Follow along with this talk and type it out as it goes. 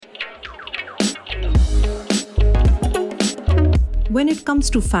When it comes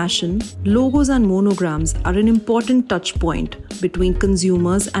to fashion, logos and monograms are an important touch point between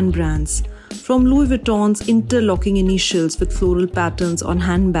consumers and brands. From Louis Vuitton's interlocking initials with floral patterns on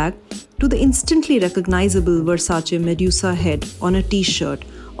handbag to the instantly recognizable Versace Medusa head on a t-shirt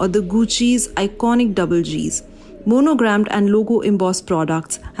or the Gucci's iconic double Gs, monogrammed and logo embossed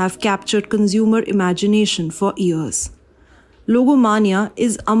products have captured consumer imagination for years. Logomania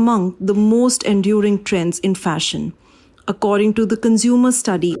is among the most enduring trends in fashion. According to the consumer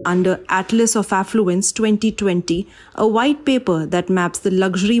study under Atlas of Affluence 2020, a white paper that maps the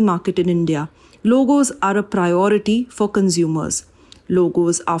luxury market in India, logos are a priority for consumers.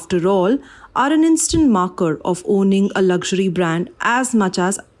 Logos, after all, are an instant marker of owning a luxury brand as much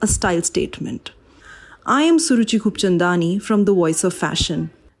as a style statement. I am Suruchi Khupchandani from The Voice of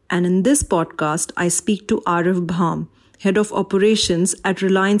Fashion, and in this podcast, I speak to Ariff Bham, Head of Operations at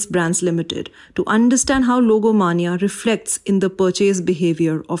Reliance Brands Limited, to understand how logomania reflects in the purchase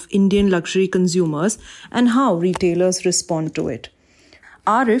behavior of Indian luxury consumers and how retailers respond to it.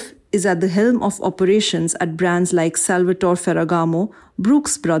 Ariff is at the helm of operations at brands like Salvatore Ferragamo,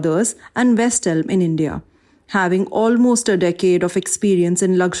 Brooks Brothers, and West Elm in India. Having almost a decade of experience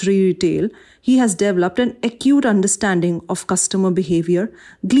in luxury retail, he has developed an acute understanding of customer behavior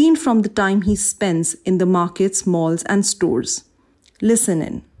gleaned from the time he spends in the markets, malls, and stores. Listen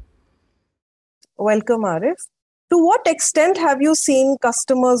in. Welcome, Ariff. To what extent have you seen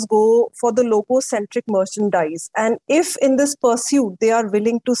customers go for the logo-centric merchandise? And if in this pursuit, they are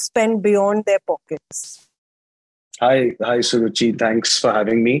willing to spend beyond their pockets? Hi, Suruchi. Thanks for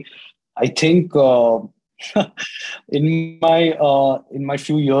having me. I think in my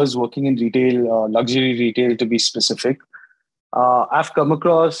few years working in retail, luxury retail to be specific, I've come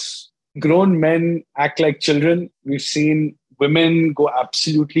across grown men act like children. We've seen women go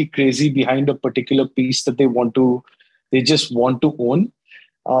absolutely crazy behind a particular piece that they just want to own.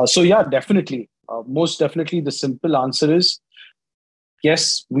 So yeah, definitely. Most definitely the simple answer is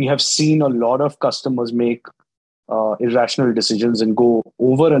yes, we have seen a lot of customers make irrational decisions and go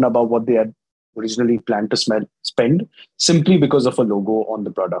over and above what they had originally planned to spend simply because of a logo on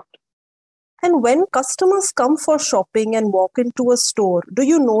the product. And when customers come for shopping and walk into a store, do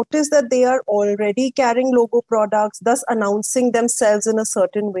you notice that they are already carrying logo products, thus announcing themselves in a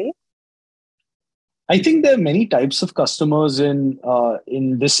certain way? I think there are many types of customers in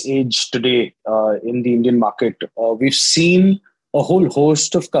this age today in the Indian market. We've seen a whole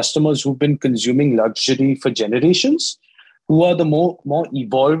host of customers who've been consuming luxury for generations, who are the more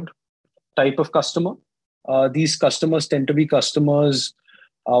evolved type of customer. These customers tend to be customers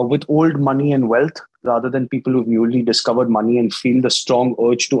with old money and wealth rather than people who've newly discovered money and feel the strong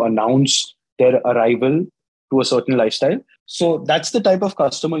urge to announce their arrival to a certain lifestyle. So that's the type of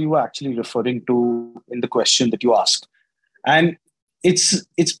customer you were actually referring to in the question that you asked. And it's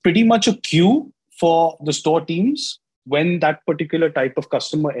pretty much a cue for the store teams when that particular type of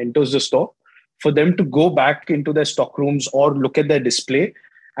customer enters the store for them to go back into their stock rooms or look at their display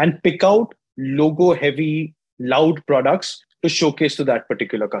and pick out logo-heavy, loud products to showcase to that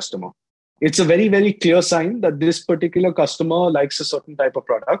particular customer. It's a very, very clear sign that this particular customer likes a certain type of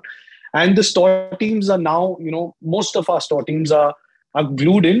product. And the store teams are now, most of our store teams are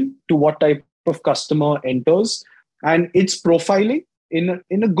glued in to what type of customer enters. And it's profiling in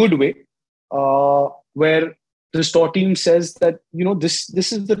a good way, where the store team says that,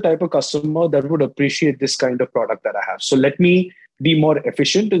 this is the type of customer that would appreciate this kind of product that I have. So let me be more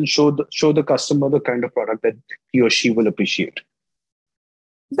efficient and show the customer the kind of product that he or she will appreciate.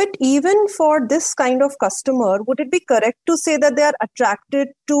 But even for this kind of customer, would it be correct to say that they are attracted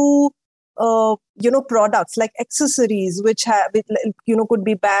to, products like accessories, which have, could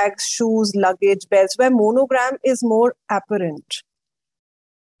be bags, shoes, luggage, belts, where monogram is more apparent?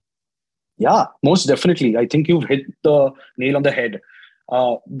 Yeah, most definitely. I think you've hit the nail on the head.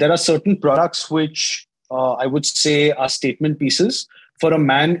 There are certain products which I would say are statement pieces. For a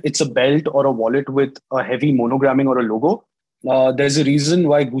man, it's a belt or a wallet with a heavy monogramming or a logo. There's a reason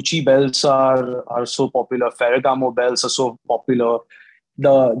why Gucci belts are so popular. Ferragamo belts are so popular.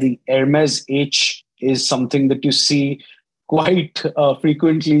 The Hermes H is something that you see quite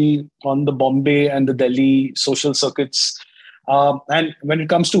frequently on the Bombay and the Delhi social circuits. And when it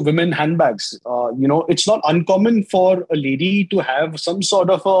comes to women handbags, it's not uncommon for a lady to have some sort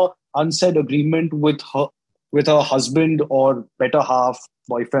of a unsaid agreement with her husband or better half,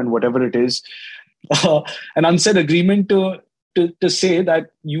 boyfriend, whatever it is, an unsaid agreement to say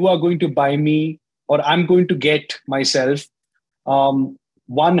that you are going to buy me or I'm going to get myself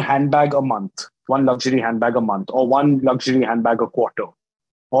one handbag a month, one luxury handbag a month, or one luxury handbag a quarter,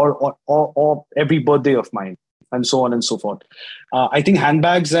 or every birthday of mine. and so on and so forth. I think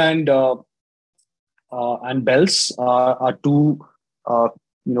handbags and belts are two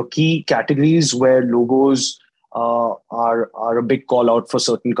key categories where logos are a big call out for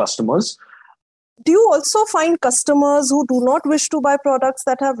certain customers. Do you also find customers who do not wish to buy products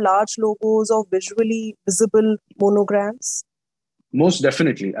that have large logos or visually visible monograms? Most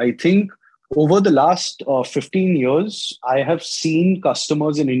definitely. I think over the last 15 years, I have seen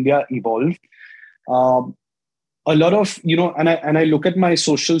customers in India evolve. A lot of, and I look at my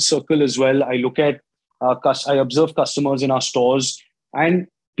social circle as well. I look at, I observe customers in our stores, and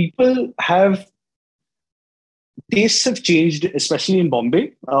tastes have changed, especially in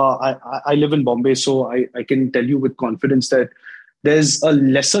Bombay. I live in Bombay, so I can tell you with confidence that there's a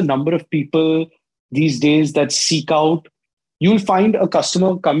lesser number of people these days that seek out. You'll find a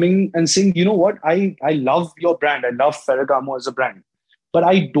customer coming and saying, you know what, I love your brand. I love Ferragamo as a brand. But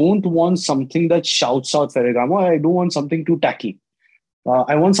I don't want something that shouts out Ferragamo. I don't want something too tacky.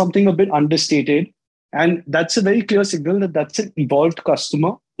 I want something a bit understated. And that's a very clear signal that that's an evolved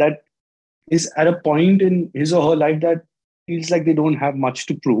customer that is at a point in his or her life that feels like they don't have much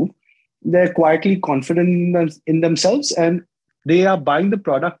to prove. They're quietly confident in themselves, and they are buying the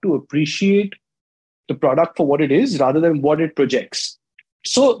product to appreciate the product for what it is rather than what it projects.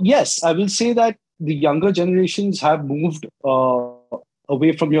 So yes, I will say that the younger generations have moved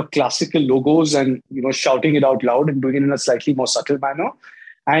away from your classical logos and shouting it out loud and doing it in a slightly more subtle manner.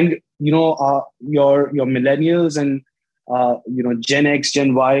 And your millennials and Gen X,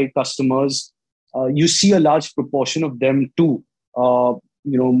 Gen Y customers, you see a large proportion of them too,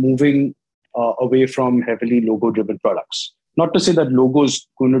 moving away from heavily logo-driven products. Not to say that logo is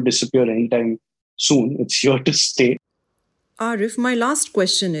going to disappear anytime soon. It's here to stay. Ariff, my last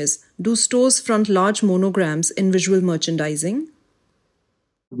question is, do stores front large monograms in visual merchandising?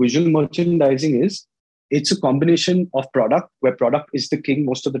 Visual merchandising it's a combination of product, where product is the king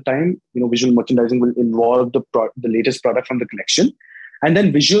most of the time. Visual merchandising will involve the latest product from the collection, and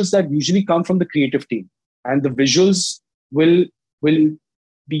then visuals that usually come from the creative team. And the visuals will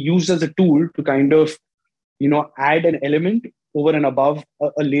be used as a tool to kind of, add an element over and above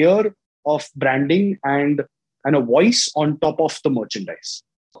a layer of branding and a voice on top of the merchandise.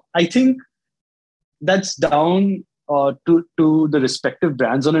 I think that's down to the respective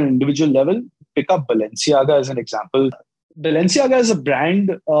brands on an individual level. Pick up Balenciaga as an example. Balenciaga as a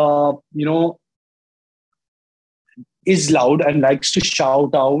brand, is loud and likes to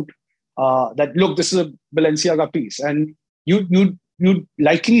shout out that, look, this is a Balenciaga piece. And you'd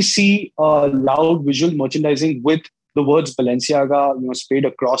likely see loud visual merchandising with the words Balenciaga, sprayed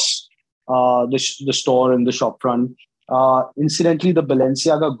across the store and the shop front. Incidentally, the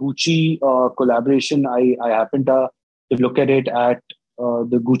Balenciaga Gucci collaboration, I happened to look at it at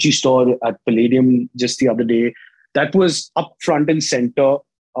the Gucci store at Palladium just the other day. That was up front and center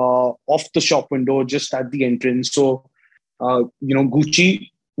off the shop window, just at the entrance. So,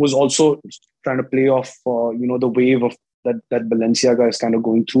 Gucci was also trying to play off, the wave of that Balenciaga is kind of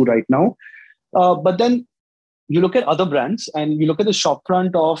going through right now. But then you look at other brands and you look at the shop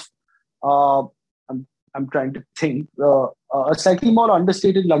front of, I'm trying to think, a slightly more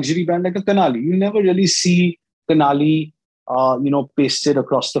understated luxury brand like a Canali. You never really see Canali, pasted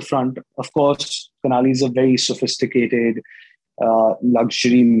across the front. Of course, Canali is a very sophisticated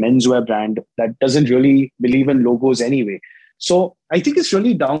luxury menswear brand that doesn't really believe in logos anyway. So I think it's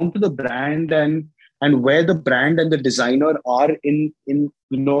really down to the brand and where the brand and the designer are in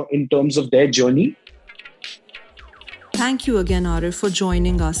terms of their journey. Thank you again, Ariff, for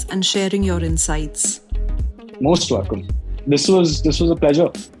joining us and sharing your insights. Most welcome. This was a pleasure.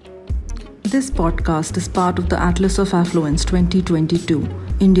 This podcast is part of the Atlas of Affluence 2022,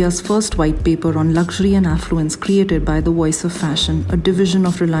 India's first white paper on luxury and affluence created by the Voice of Fashion, a division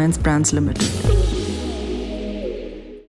of Reliance Brands Limited.